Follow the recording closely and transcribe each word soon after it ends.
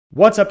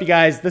What's up, you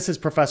guys? This is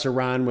Professor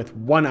Ron with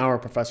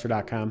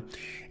OneHourProfessor.com.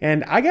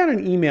 And I got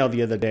an email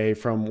the other day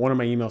from one of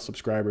my email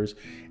subscribers,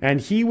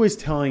 and he was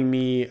telling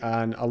me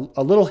on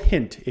a little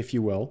hint, if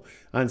you will,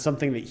 on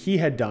something that he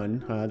had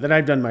done that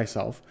I've done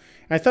myself.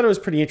 And I thought it was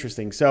pretty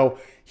interesting. So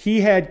he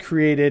had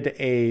created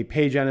a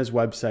page on his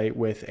website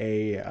with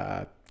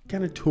a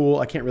kind of tool.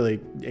 I can't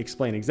really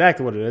explain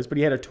exactly what it is, but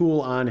he had a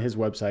tool on his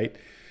website.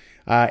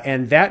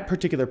 And that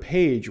particular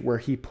page where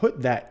he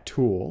put that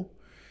tool,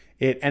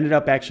 it ended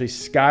up actually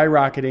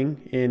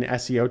skyrocketing in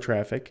SEO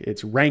traffic.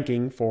 It's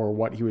ranking for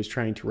what he was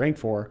trying to rank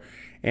for,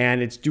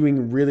 and it's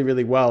doing really,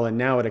 really well. And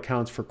now it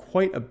accounts for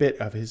quite a bit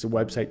of his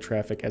website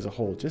traffic as a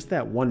whole, just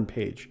that one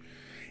page.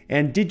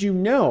 And did you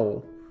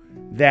know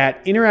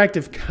that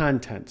interactive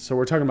content, so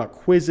we're talking about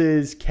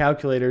quizzes,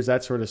 calculators,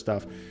 that sort of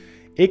stuff,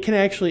 it can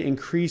actually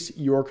increase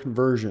your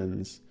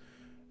conversions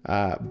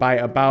by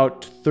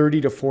about 30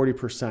 to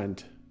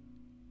 40%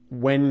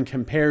 when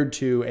compared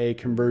to a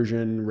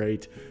conversion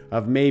rate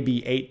of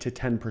maybe 8 to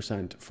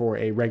 10% for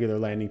a regular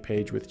landing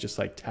page with just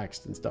like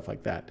text and stuff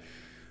like that.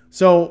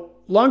 So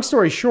long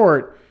story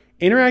short,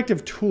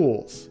 interactive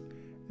tools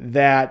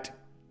that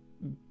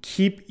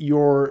keep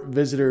your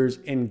visitors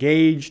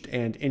engaged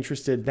and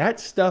interested, that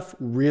stuff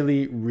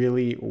really,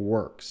 really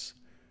works.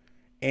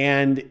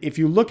 And if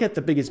you look at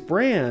the biggest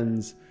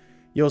brands,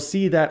 you'll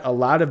see that a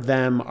lot of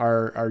them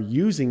are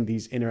using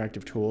these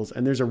interactive tools,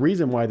 and there's a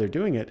reason why they're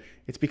doing it.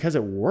 It's because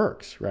it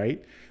works,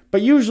 right?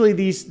 But usually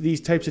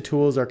these types of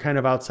tools are kind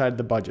of outside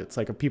the budgets.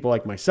 Like people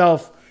like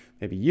myself,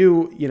 maybe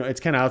you know, it's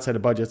kind of outside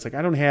of budgets. Like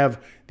I don't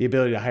have the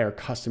ability to hire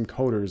custom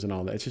coders and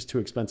all that. It's just too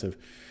expensive.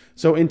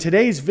 So in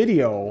today's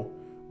video,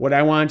 what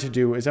I want to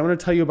do is I want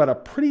to tell you about a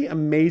pretty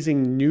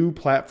amazing new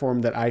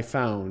platform that I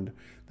found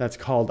that's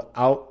called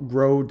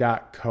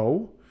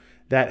Outgrow.co.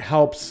 That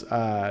helps,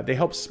 they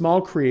help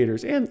small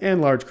creators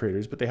and large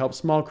creators, but they help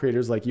small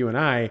creators like you and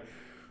I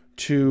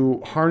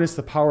to harness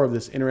the power of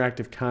this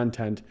interactive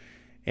content,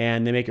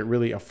 and they make it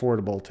really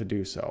affordable to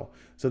do so.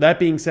 So that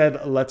being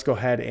said, let's go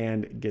ahead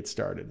and get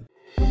started.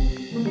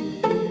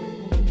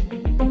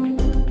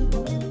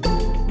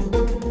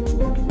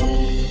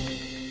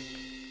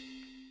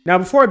 Now,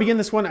 before I begin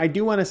this one, I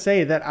do want to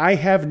say that I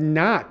have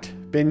not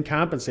been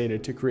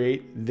compensated to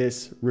create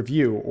this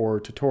review or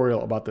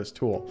tutorial about this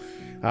tool.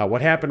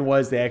 What happened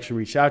was they actually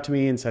reached out to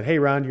me and said, hey,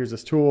 Ron, here's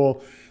this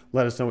tool.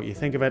 Let us know what you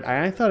think of it.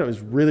 I thought it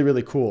was really,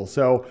 really cool.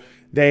 So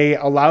they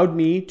allowed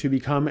me to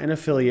become an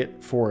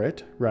affiliate for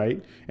it,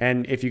 right?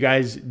 And if you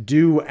guys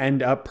do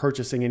end up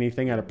purchasing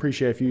anything, I'd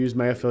appreciate if you use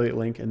my affiliate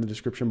link in the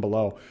description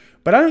below.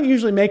 But I don't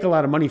usually make a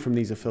lot of money from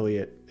these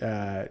affiliate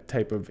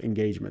type of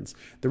engagements.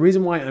 The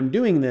reason why I'm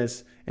doing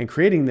this and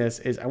creating this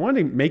is I wanted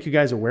to make you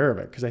guys aware of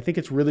it because I think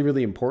it's really,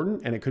 really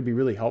important and it could be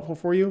really helpful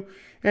for you.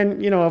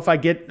 And, you know, if I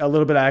get a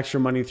little bit of extra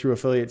money through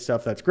affiliate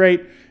stuff, that's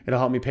great. It'll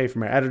help me pay for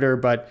my editor,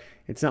 but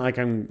it's not like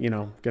I'm, you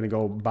know, going to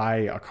go buy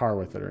a car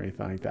with it or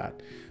anything like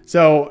that.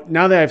 So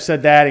now that I've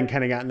said that and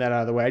kind of gotten that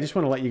out of the way, I just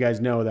want to let you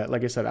guys know that,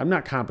 like I said, I'm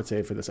not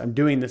compensated for this. I'm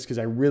doing this because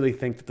I really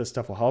think that this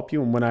stuff will help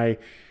you. And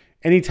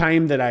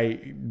anytime that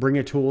I bring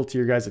a tool to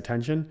your guys'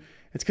 attention,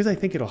 it's because I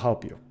think it'll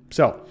help you.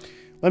 So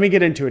let me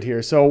get into it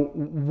here. So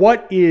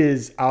what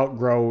is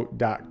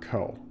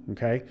Outgrow.co?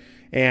 Okay.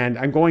 And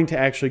I'm going to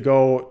actually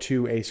go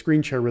to a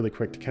screen share really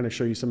quick to kind of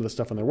show you some of the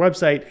stuff on their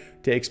website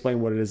to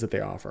explain what it is that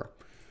they offer.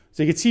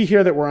 So you can see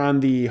here that we're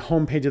on the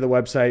home page of the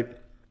website.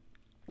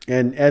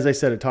 And as I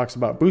said, it talks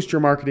about boost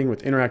your marketing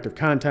with interactive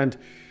content.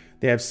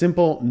 They have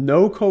simple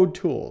no-code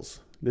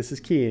tools. This is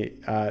key.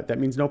 That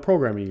means no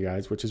programming, you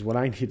guys, which is what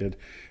I needed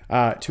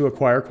to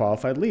acquire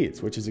qualified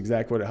leads, which is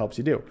exactly what it helps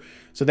you do.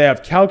 So they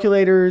have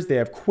calculators, they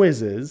have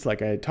quizzes,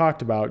 like I had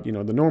talked about, you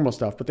know, the normal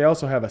stuff, but they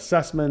also have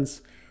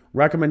assessments,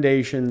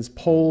 recommendations,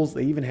 polls.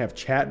 They even have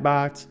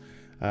chatbots,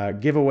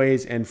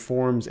 giveaways, and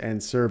forms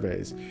and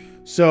surveys.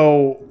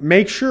 So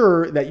make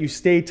sure that you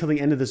stay till the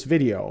end of this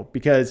video,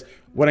 because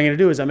what I'm going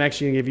to do is I'm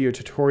actually going to give you a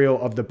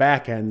tutorial of the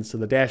back end, so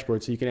the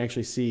dashboard, so you can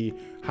actually see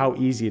how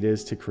easy it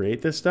is to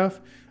create this stuff.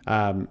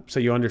 So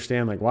you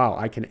understand, like, wow,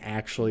 I can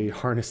actually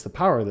harness the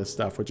power of this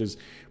stuff, which is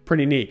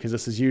pretty neat, because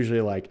this is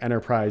usually like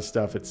enterprise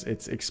stuff.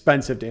 It's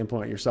expensive to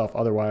implement yourself.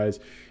 Otherwise,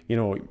 you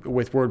know,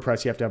 with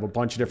WordPress, you have to have a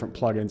bunch of different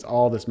plugins,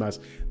 all this mess.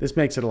 This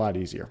makes it a lot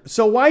easier.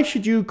 So why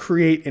should you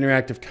create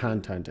interactive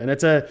content? And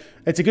it's a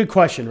good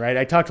question, right?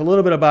 I talked a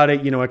little bit about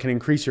it. You know, it can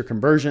increase your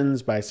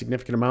conversions by a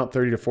significant amount,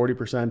 30 to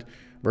 40%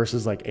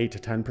 versus like 8 to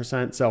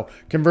 10%. So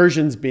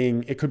conversions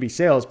being, it could be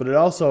sales, but it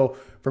also,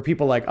 for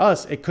people like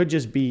us, it could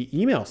just be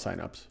email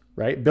signups,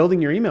 right?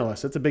 Building your email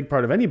list, that's a big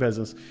part of any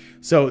business.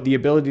 So the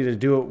ability to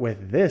do it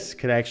with this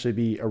could actually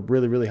be a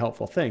really, really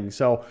helpful thing.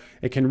 So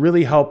it can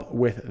really help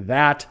with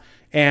that.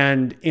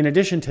 And in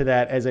addition to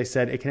that, as I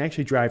said, it can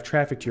actually drive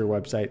traffic to your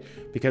website,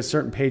 because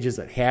certain pages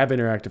that have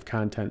interactive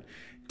content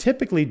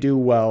typically do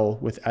well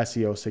with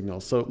SEO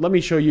signals. So let me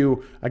show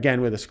you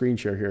again with a screen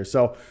share here.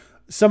 So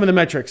some of the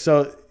metrics.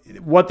 So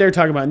what they're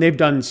talking about, and they've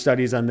done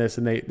studies on this,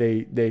 and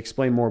they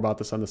explain more about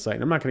this on the site.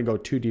 And I'm not going to go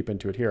too deep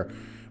into it here,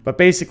 but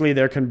basically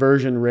their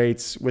conversion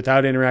rates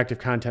without interactive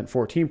content,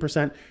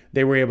 14%.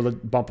 They were able to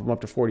bump them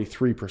up to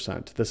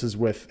 43%. This is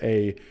with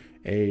a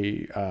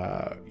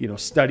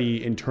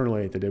study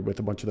internally that they did with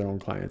a bunch of their own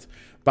clients.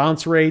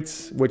 Bounce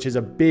rates, which is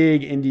a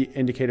big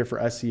indicator for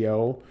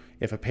SEO.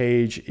 If a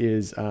page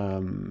is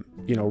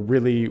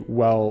really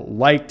well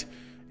liked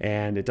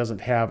and it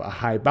doesn't have a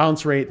high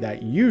bounce rate,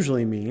 that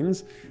usually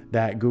means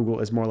that Google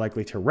is more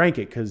likely to rank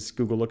it, because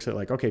Google looks at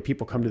like, okay,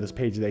 people come to this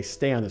page, they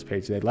stay on this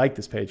page, they like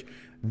this page.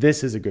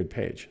 This is a good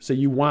page. So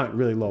you want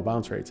really low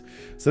bounce rates.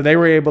 So they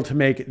were able to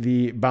make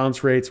the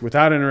bounce rates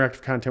without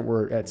interactive content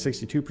were at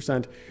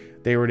 62%.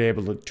 They were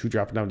able to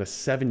drop it down to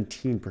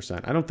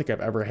 17%. I don't think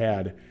I've ever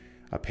had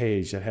a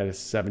page that had a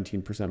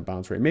 17%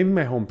 bounce rate. Maybe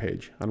my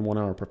homepage on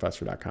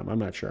OneHourProfessor.com. I'm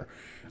not sure.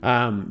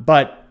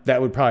 But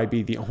that would probably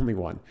be the only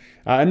one.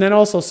 And then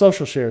also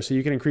social shares. So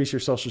you can increase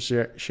your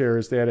social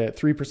shares. They had it at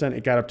 3%.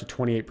 It got up to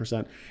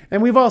 28%.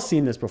 And we've all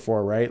seen this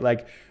before, right?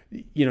 Like,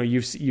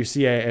 you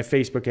see a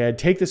Facebook ad,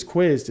 take this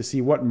quiz to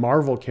see what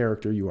Marvel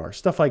character you are,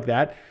 stuff like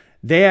that.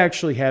 They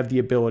actually have the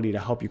ability to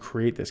help you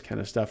create this kind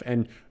of stuff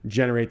and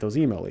generate those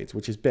email leads,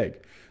 which is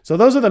big. So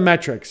those are the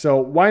metrics. So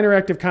why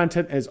interactive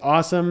content is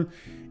awesome.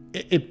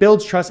 It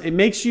builds trust. It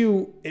makes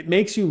you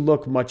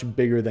look much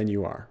bigger than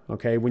you are.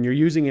 Okay. When you're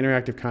using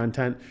interactive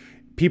content,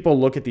 people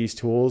look at these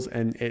tools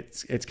and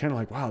it's kind of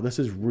like, wow, this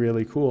is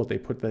really cool. They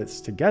put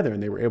this together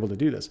and they were able to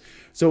do this.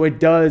 So it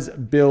does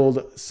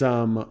build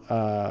some,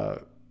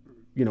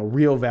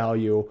 real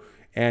value,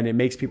 and it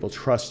makes people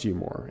trust you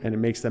more, and it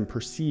makes them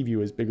perceive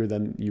you as bigger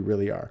than you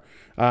really are.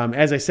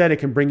 As I said, it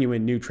can bring you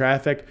in new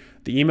traffic.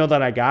 The email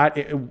that I got,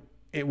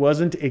 it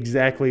wasn't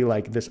exactly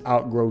like this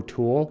Outgrow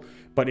tool,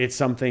 but it's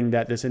something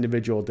that this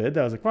individual did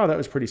that I was like, wow, that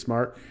was pretty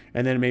smart.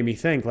 And then it made me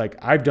think, like,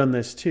 I've done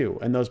this too.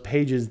 And those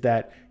pages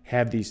that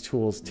have these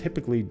tools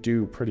typically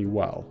do pretty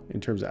well in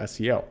terms of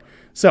SEO.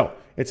 So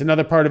it's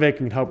another part of it.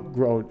 Can help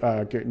grow,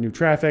 get new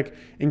traffic,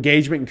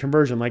 engagement, and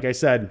conversion. Like I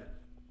said,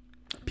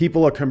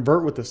 people will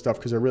convert with this stuff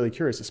because they're really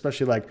curious,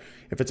 especially like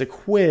if it's a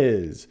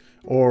quiz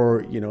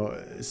or,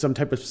 some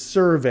type of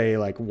survey,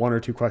 like 1 or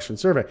 2 question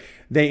survey.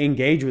 They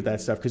engage with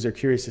that stuff because they're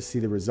curious to see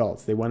the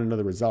results. They want to know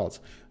the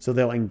results. So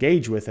they'll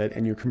engage with it,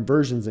 and your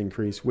conversions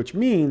increase, which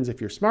means if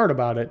you're smart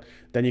about it,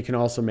 then you can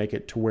also make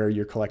it to where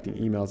you're collecting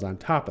emails on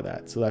top of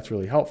that. So that's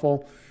really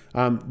helpful.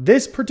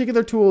 This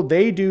particular tool,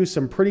 they do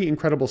some pretty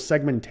incredible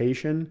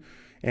segmentation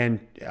and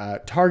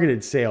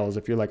targeted sales.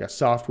 If you're like a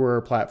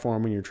software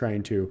platform and you're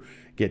trying to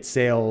get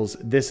sales,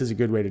 this is a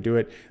good way to do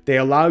it. They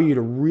allow you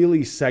to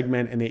really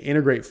segment, and they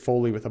integrate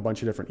fully with a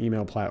bunch of different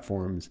email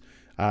platforms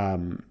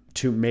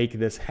to make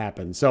this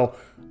happen. So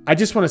I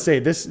just want to say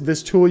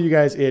this tool, you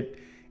guys,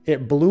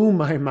 it blew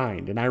my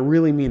mind, and I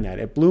really mean that.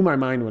 It blew my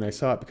mind when I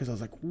saw it, because I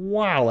was like,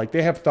 wow, like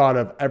they have thought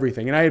of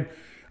everything. And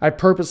I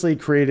purposely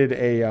created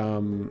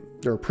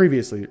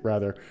previously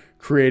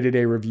created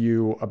a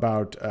review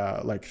about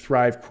like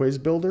Thrive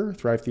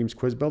Themes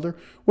Quiz Builder,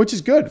 which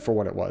is good for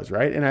what it was,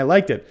 right? And I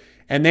liked it.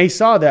 And they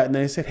saw that and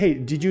they said, hey,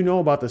 did you know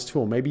about this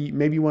tool? Maybe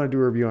you want to do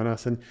a review on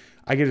us. And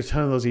I get a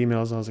ton of those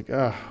emails, and I was like,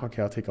 oh,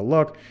 okay, I'll take a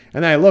look.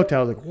 And then I looked, I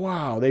was like,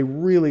 wow, they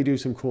really do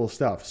some cool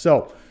stuff.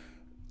 So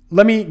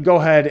let me go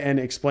ahead and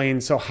explain.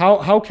 So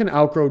how can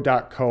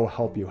Outgrow.co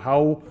help you?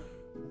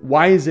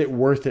 Why is it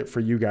worth it for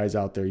you guys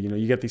out there?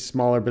 You get these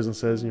smaller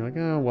businesses and you're like,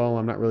 oh, well,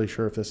 I'm not really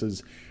sure if this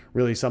is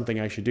really something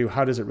I should do.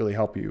 How does it really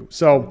help you?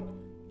 So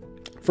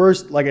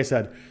first, like I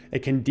said, it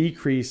can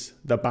decrease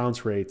the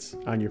bounce rates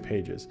on your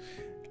pages.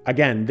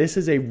 Again, this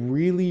is a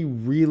really,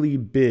 really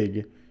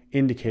big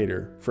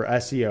indicator for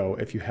SEO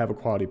if you have a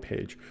quality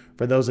page.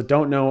 For those that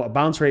don't know, a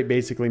bounce rate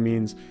basically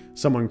means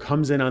someone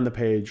comes in on the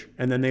page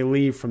and then they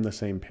leave from the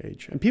same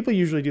page. And people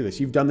usually do this.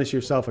 You've done this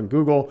yourself in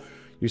Google.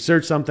 You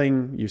search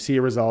something, you see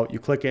a result, you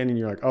click in and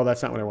you're like, oh,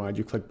 that's not what I wanted.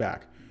 You click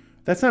back.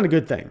 That's not a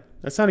good thing.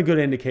 That's not a good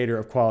indicator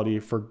of quality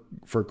for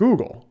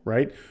Google,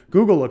 right?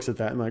 Google looks at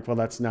that and like, well,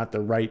 that's not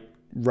the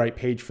right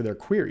page for their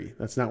query.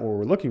 That's not what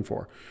we're looking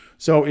for.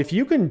 So if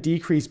you can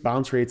decrease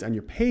bounce rates on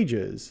your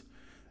pages,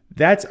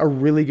 that's a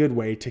really good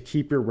way to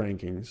keep your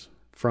rankings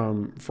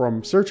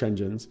from search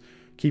engines,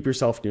 keep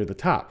yourself near the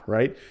top,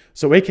 right?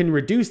 So it can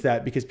reduce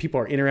that because people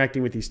are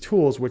interacting with these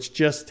tools, which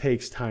just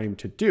takes time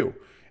to do.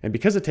 And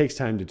because it takes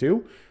time to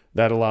do,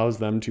 that allows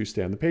them to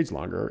stay on the page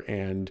longer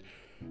and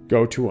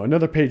go to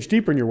another page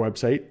deeper in your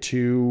website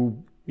to,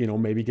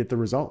 maybe get the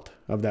result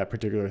of that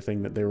particular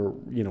thing that they were,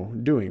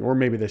 doing, or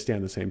maybe they stay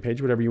on the same page,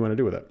 whatever you want to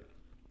do with it.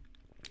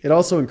 It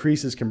also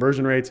increases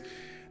conversion rates.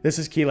 This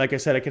is key. Like I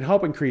said, it can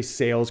help increase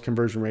sales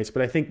conversion rates,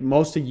 but I think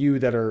most of you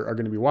that are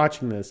going to be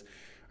watching this,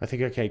 I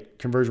think, okay,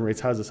 conversion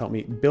rates, how does this help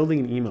me? Building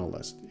an email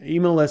list.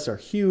 Email lists are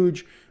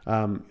huge.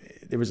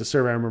 There was a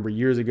survey I remember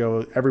years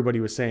ago.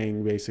 Everybody was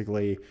saying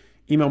basically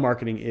email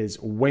marketing is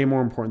way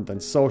more important than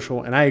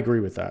social. And I agree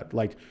with that.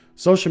 Like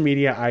social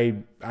media,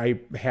 I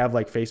have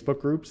like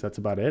Facebook groups. That's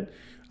about it.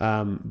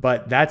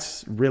 But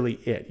that's really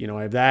it. You know,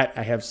 I have that.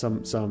 I have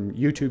some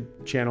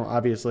YouTube channel,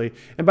 obviously.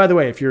 And by the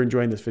way, if you're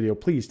enjoying this video,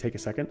 please take a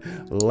second,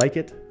 like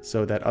it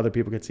so that other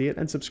people can see it,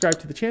 and subscribe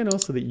to the channel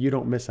so that you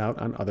don't miss out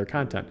on other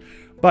content.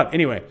 But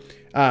anyway,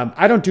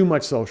 I don't do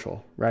much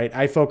social, right?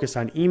 I focus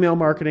on email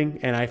marketing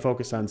and I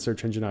focus on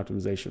search engine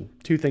optimization.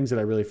 Two things that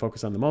I really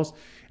focus on the most,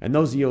 and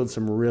those yield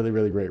some really,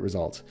 really great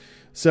results.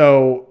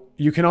 So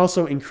you can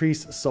also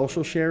increase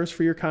social shares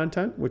for your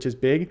content, which is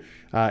big.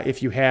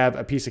 If you have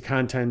a piece of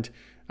content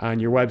on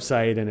your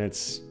website and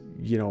it's,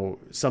 you know,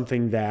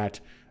 something that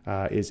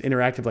is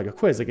interactive, like a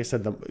quiz, like I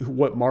said,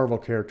 what Marvel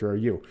character are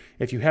you?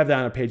 If you have that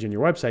on a page on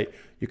your website,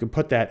 you can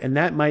put that, and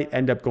that might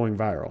end up going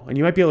viral. And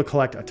you might be able to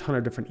collect a ton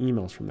of different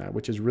emails from that,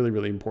 which is really,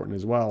 really important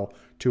as well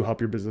to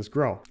help your business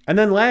grow. And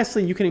then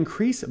lastly, you can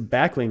increase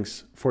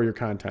backlinks for your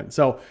content.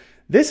 So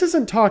this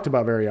isn't talked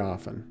about very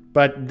often,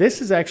 but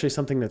this is actually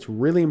something that's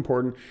really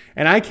important.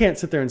 And I can't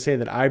sit there and say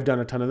that I've done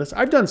a ton of this.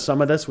 I've done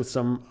some of this with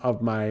some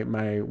of my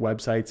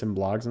websites and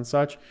blogs and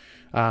such.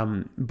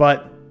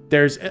 But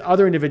there's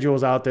other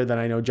individuals out there that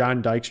I know,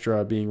 John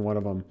Dykstra being one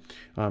of them,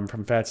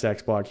 from Fat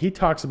Stacks blog. He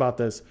talks about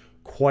this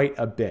quite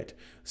a bit.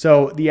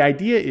 So the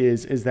idea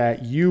is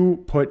that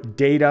you put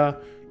data,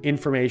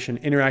 information,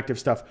 interactive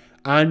stuff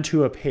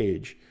onto a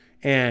page,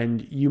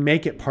 and you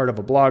make it part of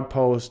a blog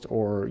post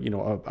or, you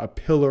know, a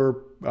pillar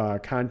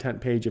content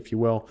page, if you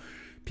will.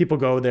 People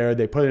go there,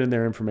 they put in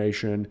their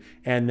information,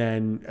 and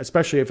then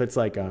especially if it's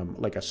like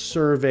a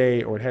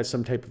survey or it has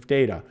some type of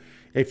data,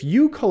 if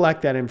you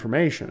collect that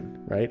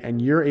information, right,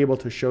 and you're able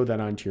to show that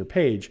onto your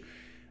page,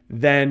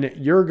 then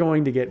you're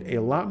going to get a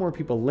lot more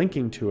people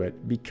linking to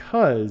it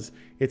because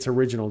it's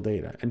original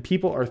data, and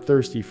people are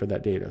thirsty for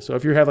that data. So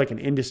if you have like an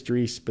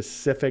industry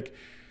specific,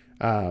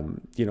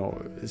 you know,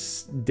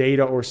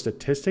 data or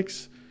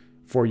statistics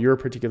for your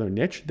particular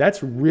niche,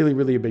 that's really,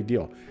 really a big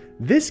deal.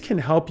 This can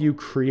help you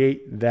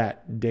create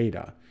that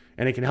data,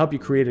 and it can help you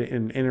create it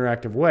in an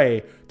interactive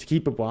way to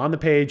keep people on the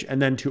page, and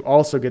then to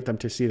also get them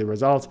to see the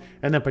results,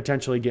 and then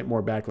potentially get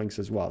more backlinks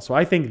as well. So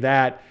I think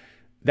that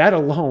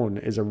alone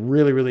is a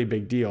really, really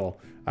big deal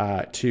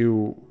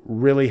to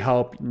really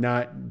help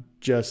not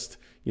just,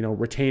 you know,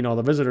 retain all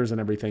the visitors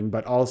and everything,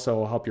 but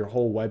also help your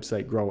whole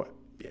website grow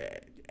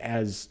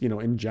as, you know,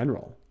 in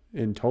general,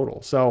 in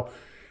total. So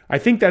I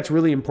think that's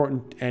really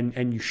important,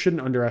 and you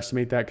shouldn't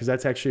underestimate that, because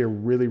that's actually a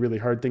really, really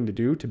hard thing to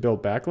do, to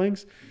build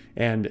backlinks.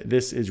 And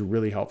this is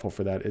really helpful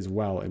for that as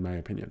well, in my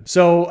opinion.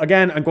 So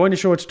again, I'm going to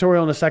show a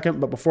tutorial in a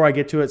second, but before I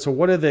get to it, so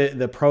what are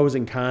the pros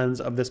and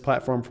cons of this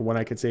platform from what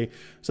I could see?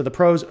 So the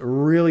pros,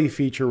 really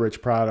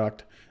feature-rich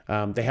product.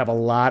 They have a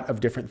lot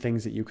of different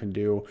things that you can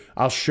do.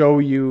 I'll show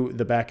you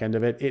the back end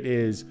of it. It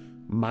is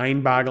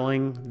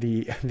mind-boggling,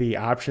 the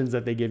options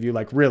that they give you.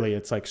 Like, really,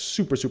 it's like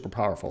super, super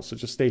powerful. So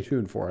just stay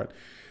tuned for it.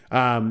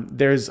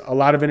 There's a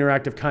lot of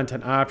interactive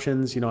content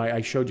options. You know,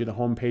 I showed you the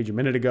homepage a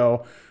minute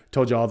ago,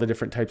 told you all the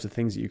different types of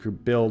things that you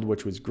could build,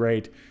 which was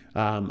great.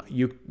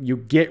 You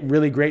get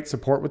really great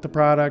support with the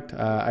product.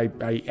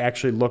 I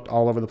actually looked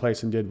all over the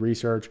place and did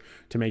research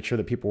to make sure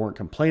that people weren't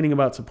complaining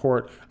about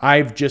support.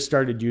 I've just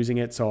started using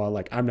it,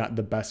 so I'm not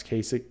the best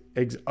case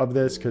of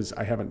this because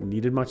I haven't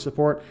needed much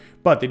support,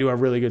 but they do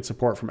have really good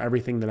support from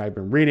everything that I've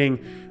been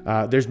reading.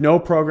 There's no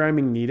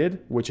programming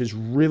needed, which is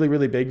really,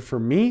 really big for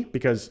me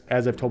because,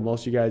 as I've told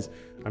most of you guys,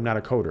 I'm not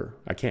a coder.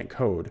 I can't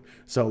code.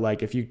 So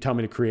like, if you tell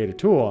me to create a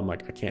tool, I'm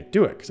like, I can't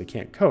do it because I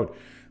can't code.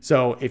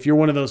 So if you're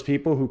one of those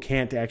people who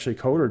can't actually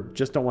code or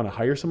just don't want to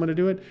hire someone to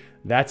do it,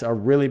 that's a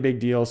really big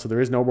deal. So there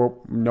is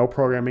no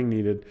programming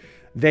needed.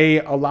 They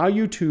allow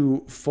you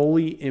to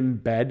fully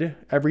embed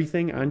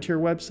everything onto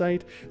your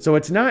website. So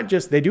it's not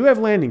just, they do have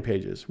landing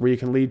pages where you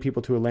can lead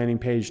people to a landing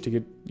page to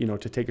get, you know,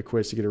 to take a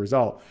quiz to get a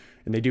result.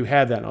 And they do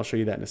have that, and I'll show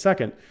you that in a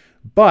second.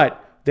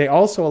 But they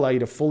also allow you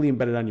to fully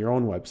embed it on your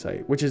own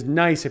website, which is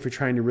nice if you're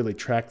trying to really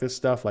track this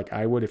stuff like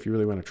I would, if you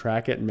really want to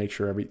track it and make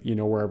sure you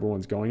know where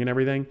everyone's going and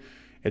everything.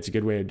 It's a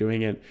good way of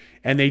doing it.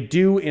 And they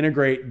do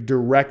integrate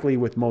directly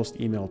with most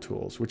email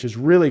tools, which is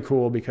really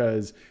cool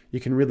because you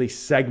can really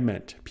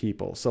segment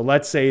people. So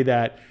let's say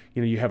that,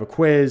 you know, you have a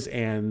quiz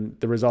and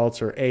the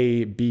results are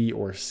A, B,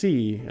 or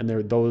C, and there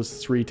are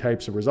those three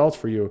types of results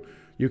for you.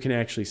 You can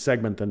actually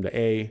segment them to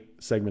A,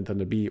 segment them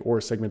to B,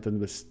 or segment them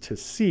to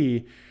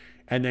C,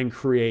 and then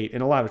create,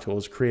 in a lot of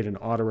tools, create an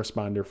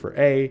autoresponder for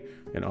A,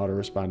 an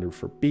autoresponder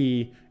for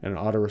B, and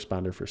an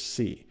autoresponder for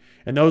C.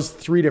 And those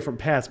three different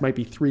paths might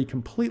be three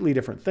completely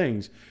different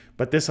things,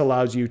 but this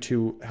allows you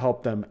to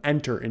help them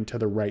enter into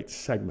the right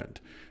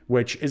segment,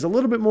 which is a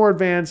little bit more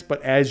advanced,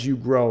 but as you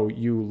grow,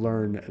 you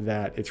learn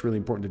that it's really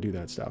important to do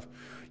that stuff.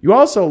 You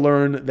also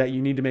learn that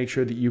you need to make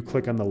sure that you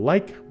click on the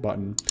like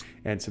button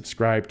and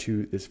subscribe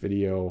to this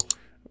video,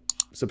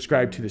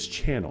 subscribe to this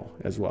channel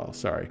as well,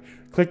 sorry.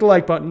 Click the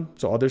like button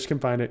so others can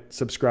find it,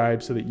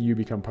 subscribe so that you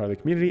become part of the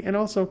community, and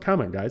also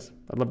comment, guys.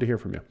 I'd love to hear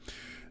from you.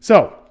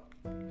 So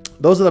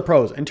those are the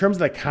pros. In terms of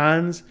the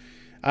cons,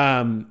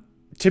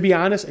 to be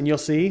honest, and you'll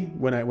see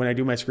when I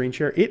do my screen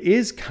share, it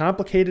is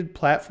complicated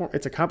platform.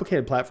 It's a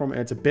complicated platform,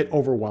 and it's a bit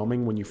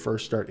overwhelming when you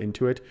first start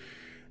into it.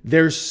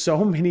 There's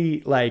so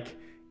many like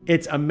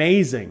it's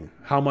amazing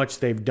how much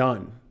they've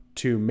done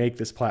to make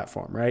this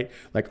platform, right?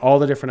 Like all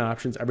the different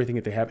options, everything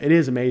that they have, it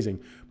is amazing,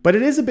 but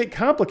it is a bit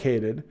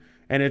complicated.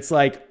 And it's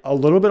like a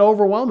little bit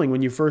overwhelming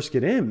when you first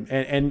get in,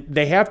 and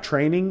they have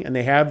training and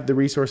they have the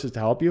resources to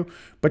help you.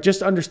 But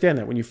just understand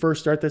that when you first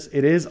start this,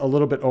 it is a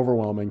little bit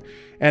overwhelming.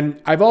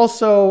 And I've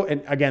also,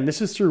 and again, this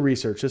is through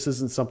research. This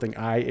isn't something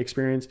I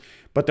experienced,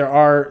 but there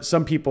are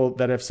some people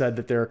that have said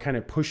that they're kind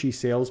of pushy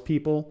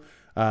salespeople.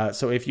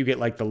 So if you get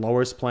like the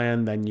lowest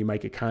plan, then you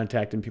might get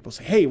contacted and people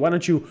say, hey, why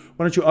don't you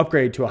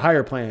upgrade to a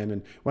higher plan?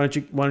 And why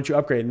don't you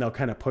upgrade? And they'll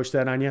kind of push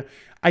that on you.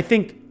 I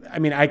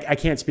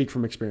can't speak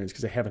from experience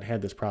because I haven't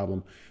had this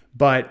problem,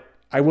 but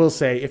I will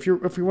say if you're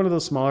one of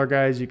those smaller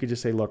guys, you could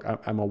just say, look,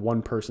 I'm a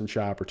 1-person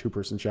shop or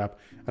 2-person shop.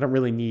 I don't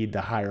really need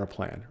the higher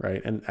plan,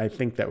 right? And I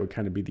think that would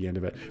kind of be the end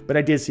of it. But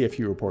I did see a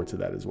few reports of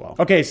that as well.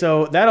 Okay,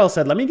 so that all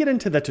said, let me get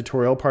into the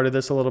tutorial part of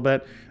this a little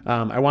bit.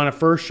 I want to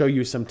first show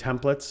you some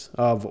templates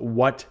of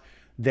what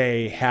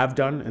they have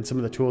done and some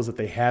of the tools that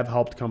they have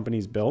helped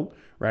companies build,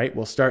 right?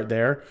 We'll start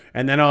there.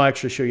 And then I'll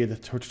actually show you the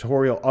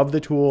tutorial of the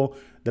tool,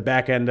 the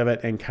back end of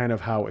it, and kind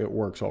of how it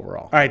works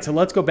overall. All right, so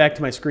let's go back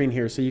to my screen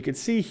here. So you can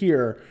see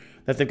here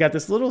that they've got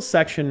this little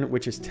section,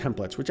 which is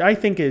templates, which I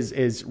think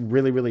is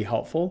really, really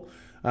helpful.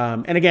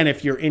 And again,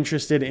 if you're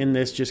interested in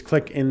this, just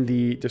click in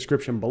the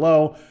description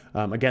below.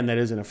 Again, that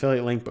is an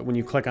affiliate link, but when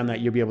you click on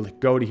that, you'll be able to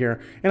go to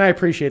here. And I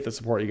appreciate the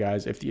support, you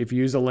guys. If you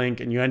use a link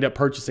and you end up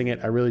purchasing it,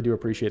 I really do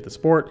appreciate the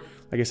support.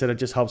 Like I said, it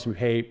just helps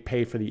me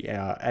pay for the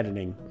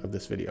editing of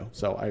this video.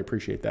 So I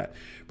appreciate that.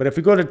 But if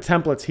we go to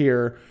templates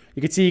here,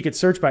 you can see you could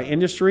search by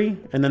industry,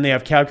 and then they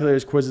have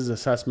calculators, quizzes,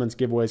 assessments,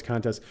 giveaways,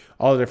 contests,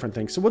 all the different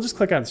things. So we'll just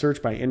click on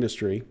search by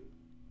industry.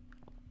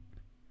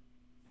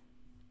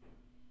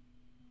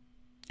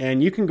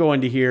 And you can go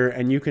into here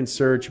and you can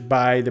search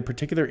by the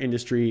particular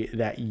industry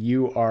that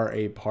you are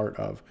a part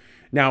of.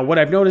 Now, what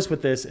I've noticed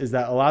with this is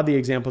that a lot of the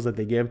examples that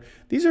they give,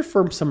 these are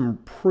from some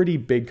pretty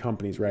big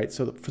companies, right?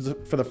 So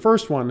for the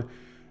first one,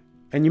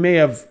 and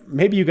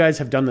maybe you guys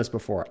have done this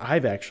before.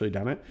 I've actually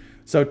done it.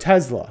 So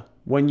Tesla,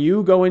 when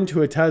you go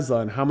into a Tesla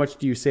and how much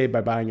do you save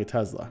by buying a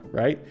Tesla,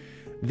 right?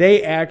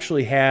 They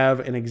actually have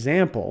an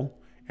example,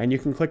 and you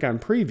can click on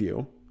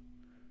preview,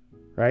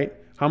 right?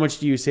 How much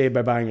do you save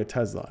by buying a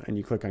Tesla? And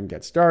you click on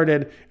get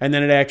started, and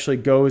then it actually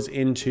goes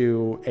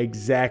into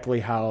exactly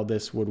how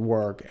this would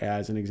work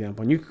as an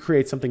example. And you can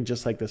create something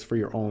just like this for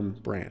your own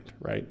brand,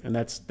 right? And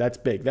that's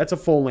big. That's a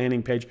full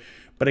landing page.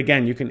 But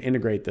again, you can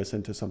integrate this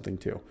into something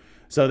too.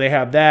 So they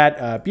have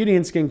that, beauty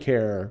and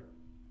skincare,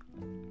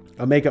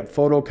 a makeup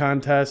photo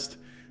contest,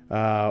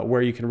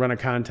 where you can run a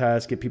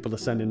contest, get people to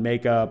send in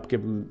makeup,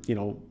 give them,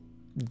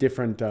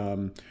 different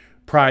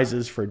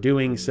prizes for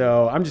doing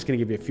so. I'm just going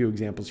to give you a few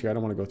examples here. I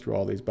don't want to go through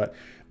all these, but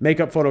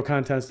makeup photo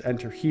contest,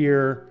 enter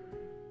here,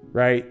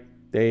 right?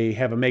 They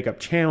have a makeup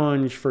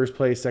challenge, first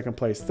place, second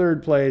place,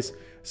 third place,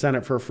 sign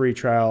up for a free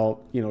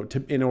trial,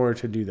 in order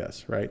to do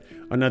this, right?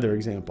 Another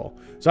example.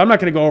 So I'm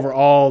not going to go over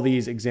all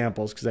these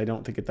examples because I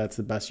don't think that's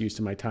the best use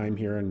of my time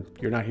here. And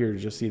you're not here to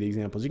just see the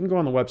examples. You can go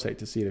on the website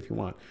to see it if you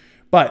want,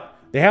 but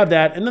they have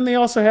that. And then they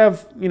also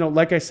have,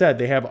 like I said,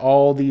 they have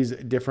all these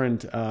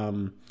different,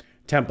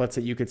 templates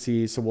that you could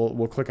see. So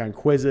we'll click on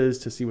quizzes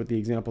to see what the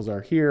examples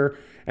are here.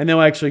 And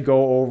they'll actually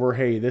go over,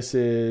 hey, this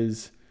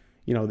is,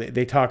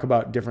 they talk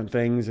about different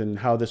things and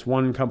how this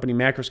one company,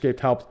 Macroscape,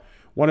 helped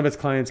one of its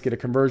clients get a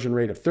conversion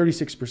rate of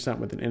 36%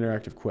 with an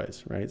interactive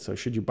quiz, right? So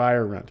should you buy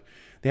or rent?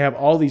 They have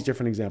all these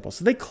different examples.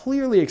 So they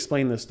clearly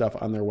explain this stuff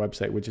on their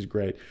website, which is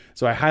great.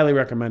 So I highly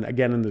recommend,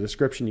 again, in the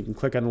description, you can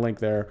click on the link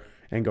there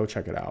and go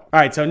check it out. All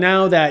right, so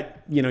now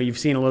that you've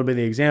seen a little bit of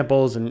the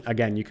examples, and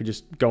again, you could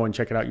just go and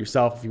check it out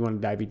yourself if you want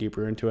to dive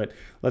deeper into it.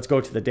 Let's go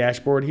to the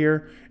dashboard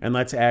here, and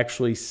let's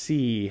actually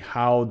see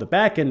how the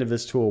back end of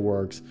this tool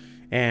works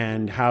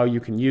and how you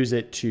can use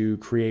it to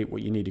create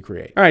what you need to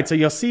create. All right, so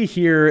you'll see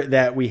here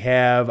that we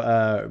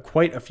have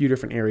quite a few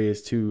different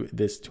areas to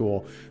this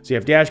tool. So you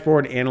have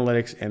dashboard,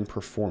 analytics, and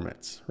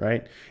performance,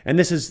 right? And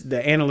this is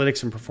the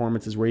analytics and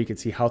performance is where you can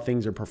see how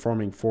things are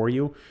performing for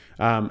you.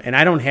 And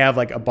I don't have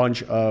like a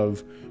bunch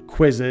of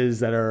quizzes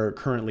that are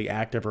currently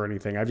active or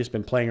anything. I've just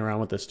been playing around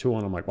with this tool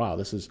and I'm like, wow,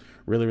 this is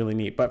really, really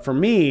neat. But for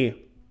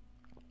me,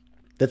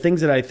 the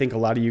things that I think a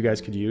lot of you guys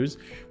could use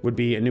would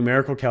be a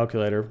numerical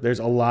calculator. There's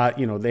a lot,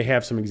 they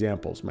have some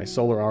examples. My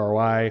solar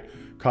ROI,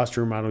 cost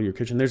to remodel your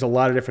kitchen. There's a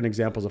lot of different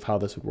examples of how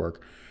this would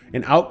work.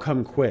 An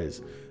outcome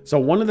quiz. So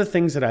one of the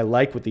things that I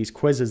like with these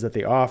quizzes that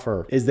they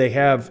offer is they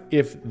have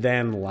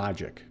if-then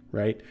logic,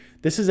 right?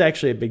 This is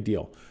actually a big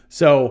deal.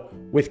 So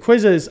with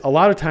quizzes, a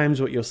lot of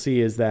times what you'll see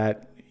is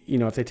that,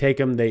 if they take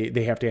them,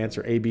 they have to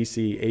answer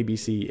ABC,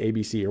 ABC,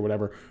 ABC, or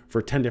whatever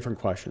for 10 different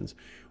questions.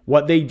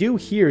 What they do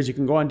here is you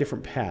can go on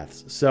different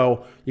paths.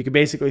 So you can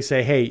basically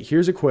say, hey,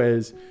 here's a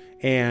quiz,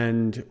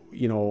 and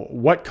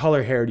what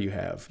color hair do you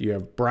have? Do you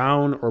have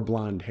brown or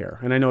blonde hair?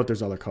 And I know that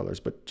there's other colors,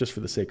 but just for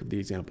the sake of the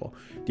example,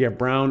 do you have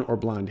brown or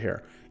blonde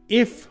hair?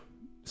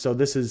 So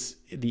this is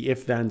the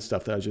if-then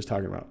stuff that I was just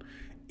talking about.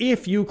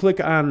 If you click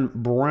on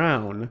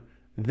brown,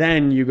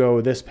 then you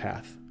go this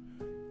path.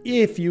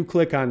 If you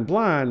click on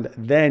blonde,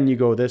 then you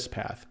go this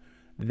path.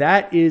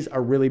 That is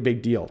a really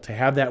big deal. To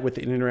have that with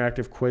the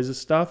interactive quiz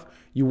stuff,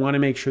 you want to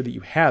make sure that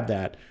you have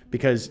that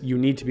because you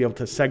need to be able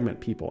to segment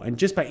people. And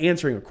just by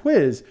answering a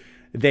quiz,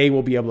 they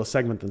will be able to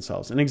segment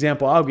themselves. An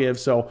example I'll give,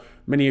 so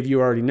many of you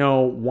already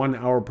know,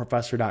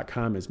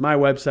 OneHourProfessor.com is my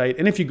website.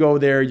 And if you go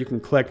there, you can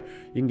click,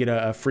 you can get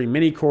a free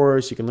mini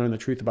course, you can learn the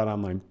truth about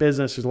online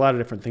business. There's a lot of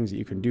different things that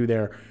you can do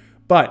there.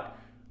 But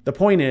the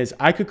point is,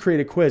 I could create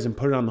a quiz and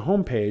put it on the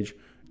homepage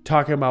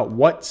talking about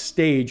what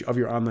stage of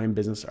your online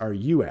business are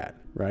you at,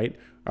 right?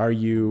 Are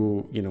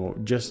you,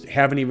 just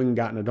haven't even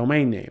gotten a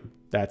domain name?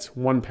 That's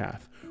one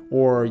path.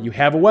 Or you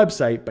have a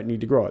website but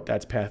need to grow it.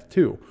 That's path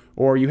 2.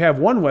 Or you have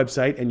one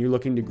website and you're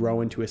looking to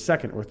grow into a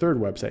second or third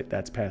website.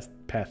 That's path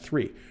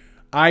 3.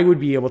 I would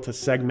be able to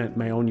segment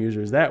my own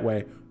users that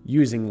way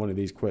using one of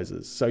these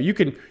quizzes. So you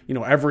can,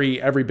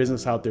 every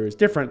business out there is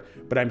different,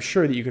 but I'm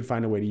sure that you can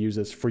find a way to use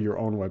this for your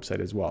own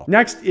website as well.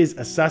 Next is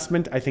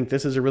assessment. I think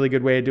this is a really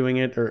good way of doing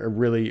it, or a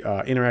really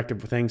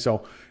interactive thing.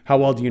 So how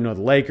well do you know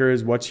the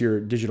Lakers? What's your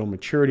digital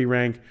maturity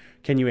rank?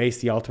 Can you ace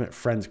the ultimate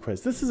friends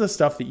quiz? This is a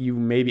stuff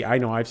that I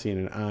know I've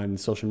seen it on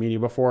social media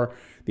before.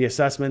 The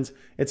assessments,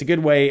 it's a good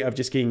way of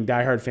just getting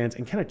diehard fans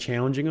and kind of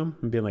challenging them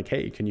and being like,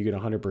 hey, can you get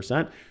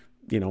 100%?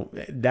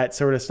 That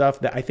sort of stuff.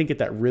 That I think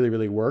that really,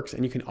 really works.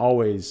 And you can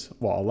always,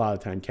 a lot of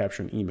time,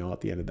 capture an email at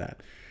the end of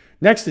that.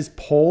 Next is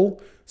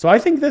poll. So I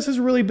think this is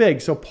really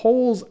big. So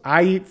polls,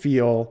 I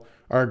feel,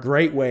 are a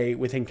great way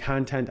within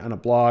content on a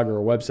blog or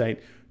a website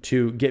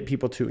to get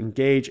people to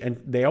engage.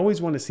 And they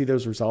always want to see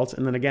those results.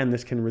 And then again,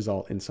 this can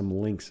result in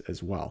some links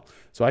as well.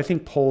 So I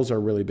think polls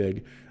are really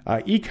big.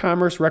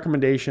 E-commerce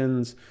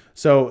recommendations.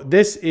 So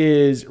this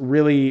is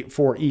really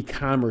for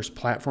e-commerce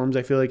platforms.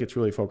 I feel like it's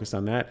really focused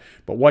on that.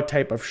 But what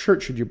type of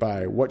shirt should you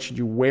buy? What should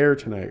you wear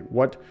tonight?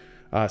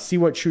 See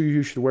what shoe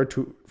you should wear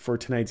for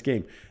tonight's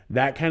game.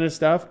 That kind of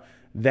stuff.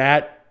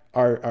 That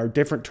are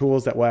different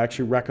tools that will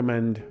actually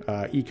recommend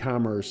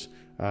e-commerce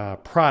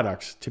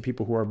products to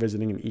people who are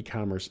visiting an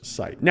e-commerce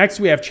site. Next,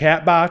 we have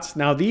chatbots.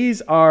 Now,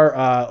 these are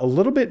a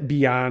little bit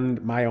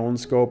beyond my own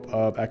scope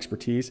of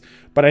expertise,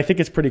 but I think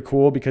it's pretty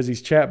cool because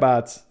these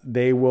chatbots,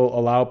 they will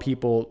allow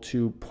people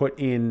to put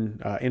in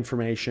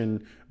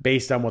information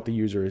based on what the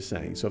user is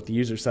saying. So if the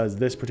user says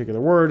this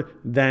particular word,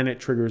 then it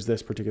triggers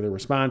this particular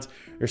response.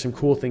 There's some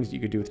cool things that you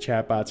could do with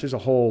chatbots. There's a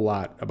whole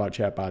lot about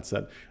chatbots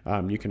that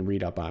you can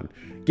read up on.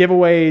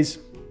 Giveaways,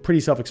 pretty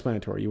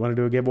self-explanatory. You want to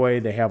do a giveaway,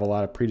 they have a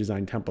lot of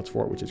pre-designed templates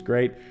for it, which is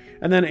great.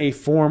 And then a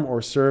form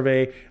or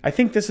survey. I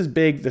think this is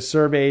big. The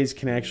surveys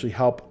can actually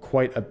help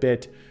quite a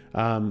bit,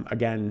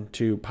 again,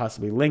 to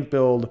possibly link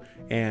build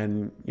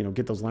and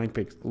get those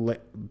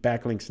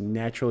backlinks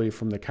naturally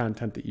from the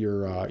content that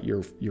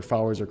your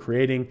followers are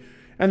creating,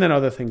 and then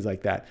other things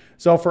like that.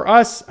 So for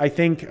us, I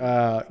think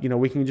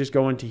we can just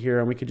go into here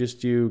and we could just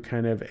do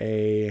kind of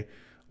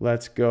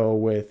I'll go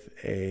with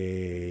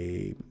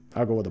a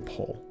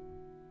poll.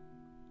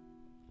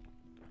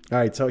 All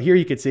right, so here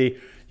you can see,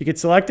 you could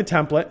select a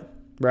template,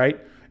 right?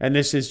 And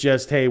this is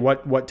just, hey,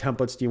 what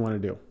templates do you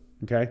want to do,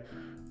 okay?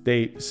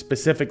 They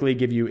specifically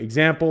give you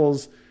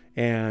examples,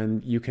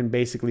 and you can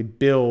basically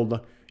build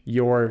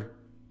your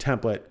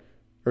template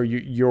or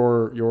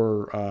your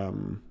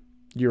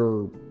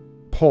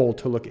poll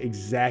to look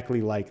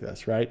exactly like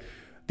this, right?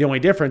 The only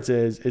difference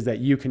is that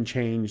you can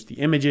change the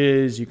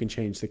images, you can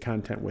change the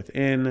content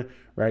within,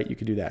 right? You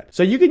can do that.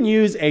 So you can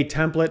use a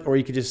template or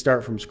you could just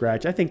start from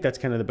scratch. I think that's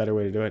kind of the better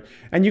way to do it.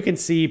 And you can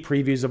see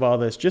previews of all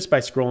this just by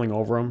scrolling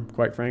over them,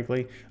 quite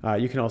frankly.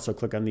 You can also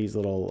click on these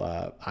little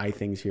eye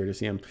things here to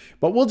see them.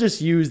 But we'll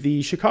just use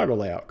the Chicago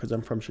layout because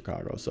I'm from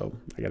Chicago, so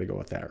I got to go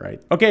with that,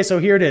 right? Okay, so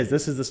here it is.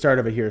 This is the start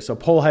of it here. So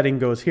poll heading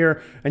goes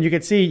here, and you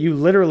can see you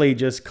literally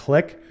just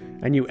click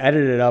and you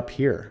edit it up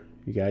here.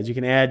 You guys, you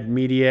can add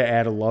media,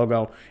 add a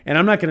logo, and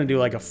I'm not going to do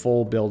like a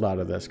full build out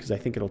of this because I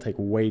think it'll take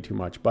way too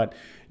much, but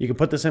you can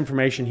put this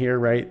information here,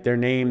 right? Their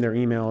name, their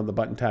email, the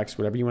button text,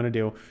 whatever you want to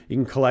do. You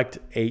can collect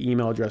an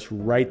email address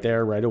right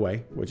there, right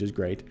away, which is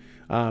great.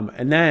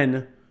 And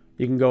then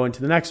you can go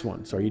into the next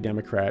one. So are you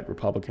Democrat,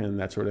 Republican,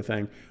 that sort of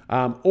thing.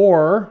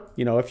 Or,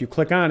 if you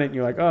click on it and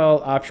you're like,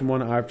 oh, option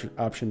 1,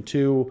 option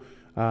 2,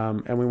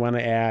 and we want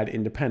to add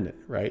independent,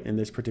 right? In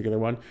this particular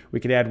one, we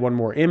could add one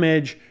more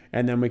image,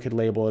 and then we could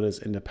label it as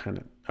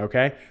independent.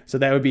 Okay, so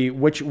that would be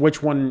which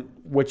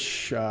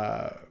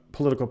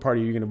political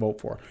party are you going to vote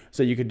for?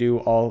 So you could do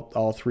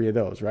all 3 of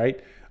those,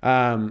 right?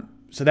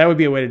 So that would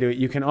be a way to do it.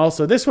 You can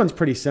also, this one's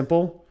pretty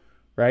simple,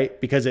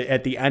 right? Because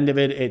at the end of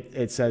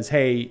it says,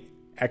 hey,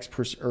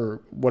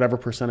 or whatever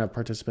percent of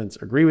participants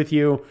agree with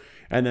you.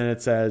 And then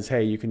it says,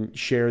 hey, you can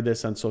share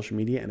this on social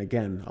media. And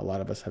again, a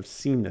lot of us have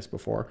seen this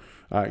before.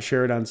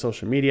 Share it on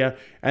social media.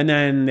 And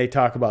then they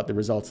talk about the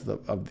results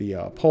of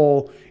the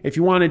poll. If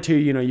you wanted to,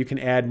 you can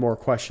add more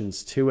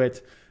questions to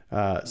it.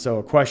 So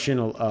a question,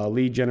 a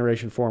lead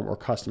generation form, or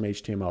custom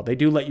HTML. They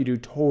do let you do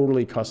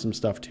totally custom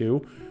stuff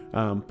too.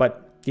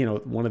 But you know,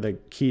 one of the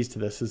keys to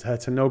this is that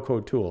it's a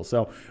no-code tool.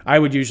 So I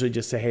would usually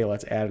just say, hey,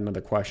 let's add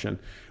another question.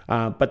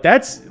 But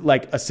that's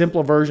like a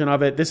simpler version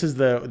of it. This is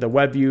the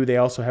web view. They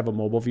also have a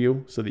mobile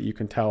view so that you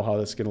can tell how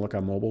this is going to look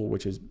on mobile,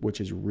 which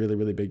is really,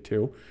 really big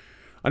too.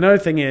 Another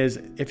thing is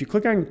if you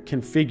click on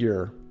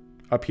configure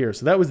up here,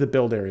 so that was the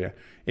build area.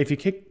 If you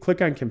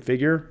click on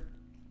configure,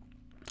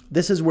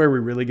 this is where we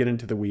really get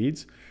into the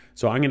weeds.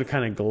 So I'm going to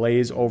kind of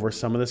glaze over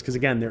some of this because,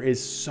 again, there is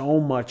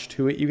so much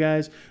to it, you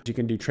guys. You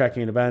can do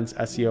tracking and events,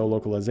 SEO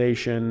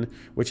localization,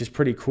 which is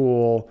pretty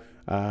cool.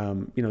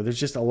 You know, there's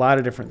just a lot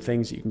of different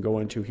things that you can go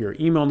into here.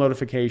 Email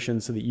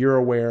notifications so that you're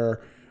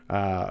aware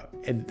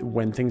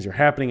when things are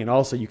happening. And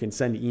also you can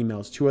send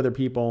emails to other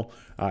people.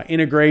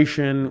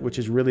 Integration, which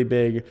is really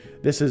big.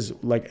 This is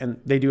like,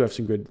 and they do have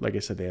some good, like I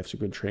said, they have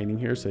some good training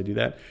here. So they do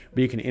that.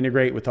 But you can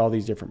integrate with all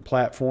these different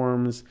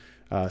platforms.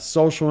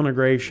 Social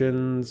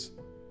integrations.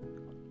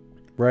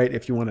 Right?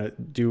 If you want to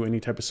do any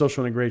type of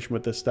social integration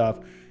with this stuff,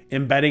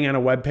 embedding on a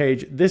web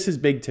page, this is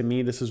big to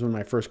me. This is one of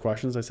my first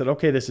questions. I said,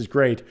 okay, this is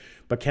great,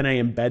 but can I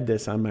embed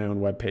this on my own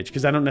web page?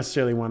 Because I don't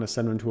necessarily want to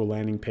send them to a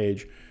landing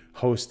page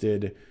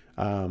hosted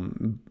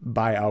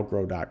by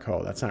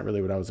Outgrow.co. That's not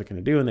really what I was looking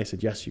to do. And they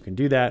said, yes, you can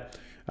do that.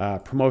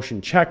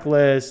 Promotion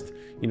checklist,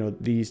 you know,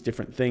 these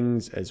different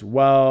things as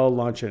well.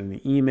 Launch it in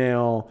an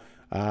email.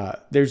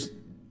 There's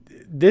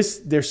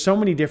so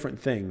many different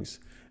things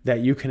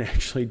that you can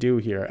actually do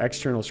here.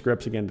 External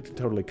scripts, again, to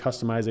totally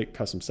customize it,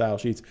 custom style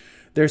sheets.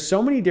 There's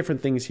so many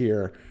different things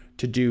here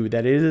to do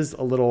that it is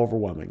a little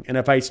overwhelming. And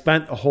if I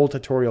spent a whole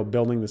tutorial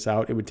building this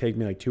out, it would take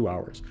me like 2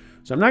 hours.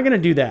 So I'm not going to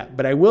do that,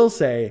 but I will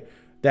say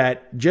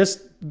that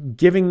just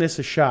giving this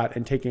a shot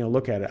and taking a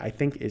look at it, I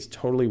think is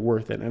totally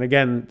worth it. And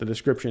again, the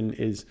description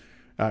is,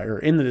 or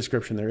in the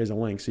description, there is a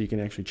link so you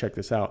can actually check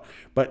this out.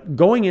 But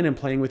going in and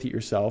playing with it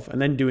yourself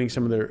and then doing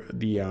some of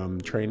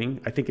the training,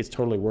 I think it's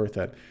totally worth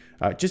it.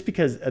 Just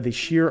because of the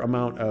sheer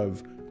amount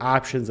of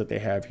options that they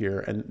have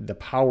here and the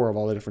power of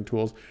all the different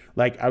tools.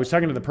 Like I was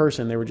talking to the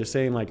person, they were just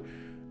saying like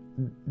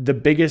the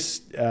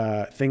biggest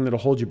thing that'll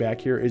hold you back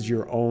here is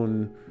your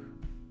own,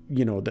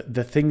 you know,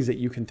 the things that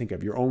you can think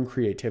of, your own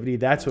creativity.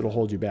 That's what'll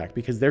hold you back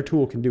because their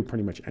tool can do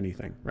pretty much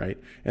anything, right?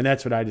 And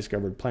that's what I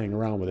discovered playing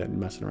around with it and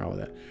messing around with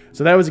it.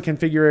 So that was the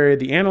configure area,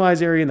 the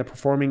analyze area, and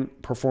the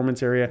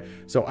performance area.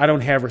 So I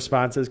don't have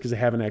responses because I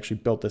haven't actually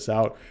built this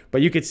out,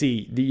 but you could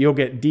see you'll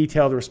get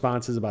detailed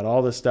responses about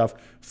all this stuff,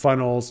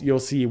 funnels. You'll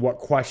see what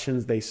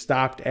questions they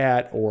stopped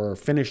at or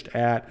finished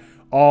at,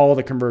 all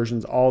the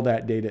conversions, all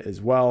that data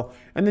as well.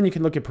 And then you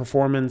can look at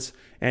performance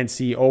and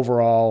see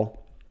overall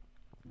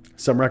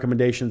some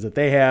recommendations that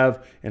they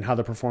have and how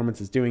the performance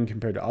is doing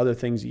compared to other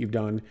things that you've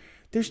done.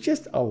 There's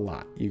just a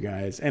lot, you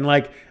guys. And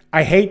like,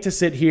 I hate to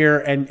sit here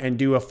and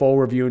do a full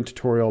review and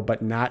tutorial,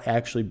 but not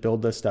actually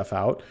build this stuff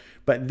out.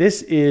 But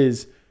this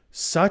is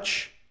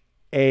such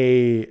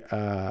a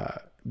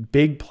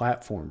big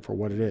platform for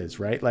what it is,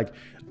 right? Like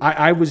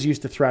I was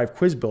used to Thrive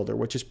Quiz Builder,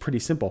 which is pretty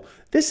simple.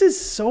 This is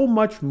so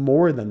much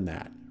more than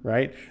that,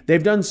 right?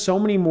 They've done so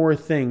many more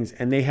things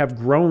and they have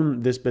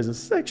grown this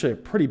business. It's actually a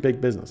pretty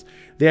big business.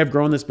 They have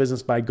grown this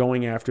business by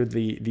going after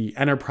the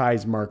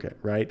enterprise market,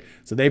 right?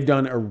 So they've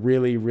done a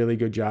really, really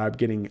good job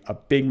getting a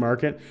big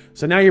market.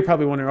 So now you're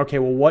probably wondering, okay,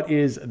 well, what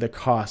is the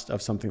cost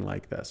of something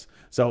like this?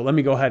 So let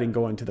me go ahead and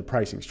go into the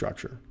pricing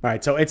structure. All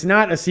right, so it's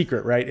not a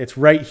secret, right? It's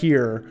right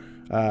here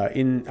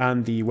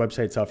on the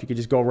website itself. You could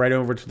just go right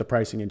over to the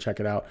pricing and check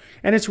it out.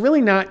 And it's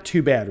really not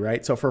too bad,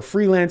 right? So for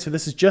freelancer,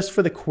 this is just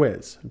for the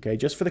quiz, okay?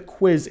 Just for the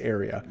quiz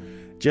area,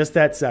 just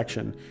that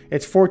section.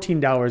 It's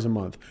 $14 a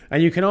month.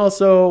 And you can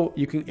also,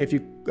 it's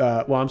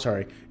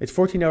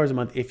 $14 a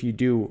month if you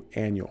do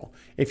annual.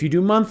 If you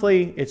do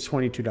monthly, it's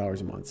 $22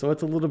 a month. So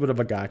it's a little bit of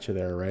a gotcha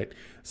there, right?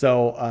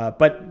 So,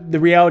 but the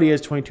reality is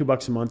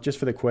 $22 a month just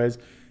for the quiz.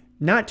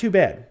 Not too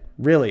bad.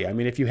 Really, I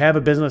mean, if you have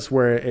a business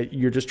where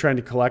you're just trying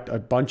to collect a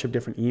bunch of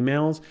different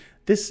emails,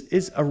 this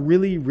is a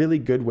really, really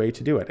good way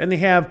to do it. And they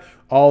have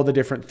all the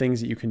different things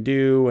that you can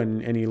do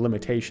and any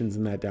limitations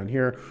in that down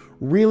here.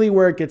 Really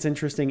where it gets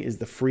interesting is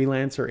the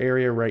freelancer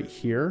area right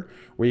here,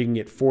 where you can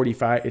get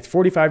it's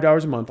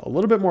 $45 a month, a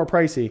little bit more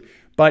pricey,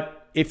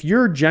 but if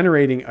you're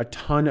generating a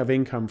ton of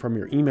income from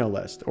your email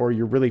list or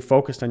you're really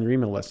focused on your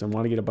email list and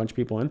want to get a bunch of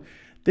people in,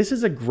 this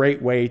is a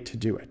great way to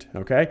do it,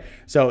 okay?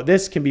 So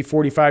this can be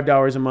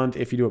 $45 a month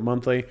if you do it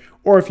monthly,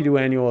 or if you do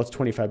annual, it's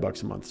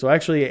 $25 a month. So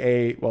actually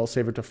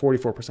save it to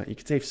 44%. You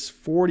can save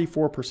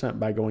 44%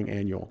 by going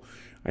annual.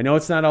 I know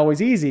it's not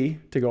always easy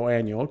to go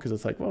annual because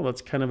it's like, well,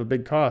 that's kind of a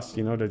big cost,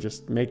 you know, to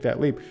just make that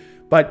leap.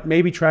 But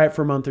maybe try it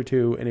for a month or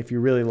two, and if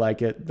you really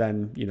like it,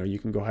 then you know you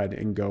can go ahead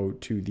and go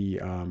to the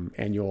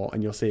annual,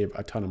 and you'll save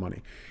a ton of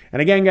money. And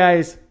again,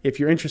 guys, if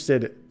you're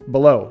interested,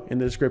 below in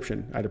the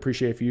description, I'd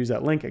appreciate if you use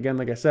that link. Again,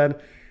 like I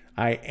said,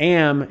 I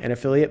am an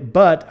affiliate,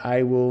 but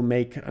I will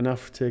make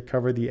enough to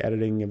cover the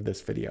editing of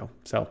this video.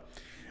 So,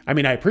 I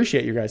mean, I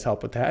appreciate your guys'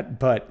 help with that,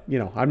 but you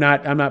know, I'm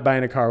not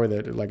buying a car with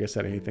it, like I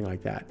said, anything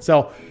like that.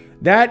 So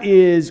that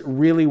is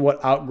really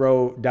what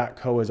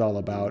Outgrow.co is all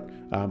about.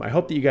 I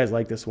hope that you guys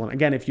like this one.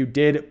 Again, if you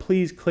did,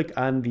 please click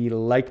on the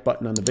like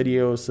button on the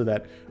video so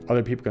that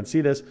other people can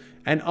see this.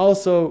 And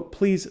also,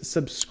 please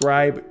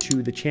subscribe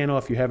to the channel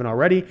if you haven't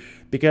already,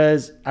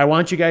 because I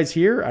want you guys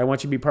here. I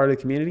want you to be part of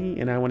the community,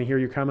 and I want to hear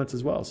your comments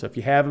as well. So if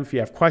you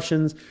have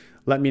questions,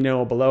 let me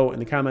know below in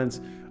the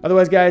comments.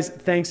 Otherwise, guys,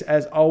 thanks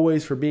as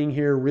always for being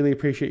here. Really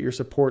appreciate your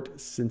support.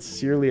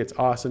 Sincerely, it's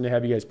awesome to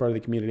have you guys part of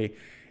the community,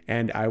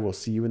 and I will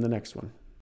see you in the next one.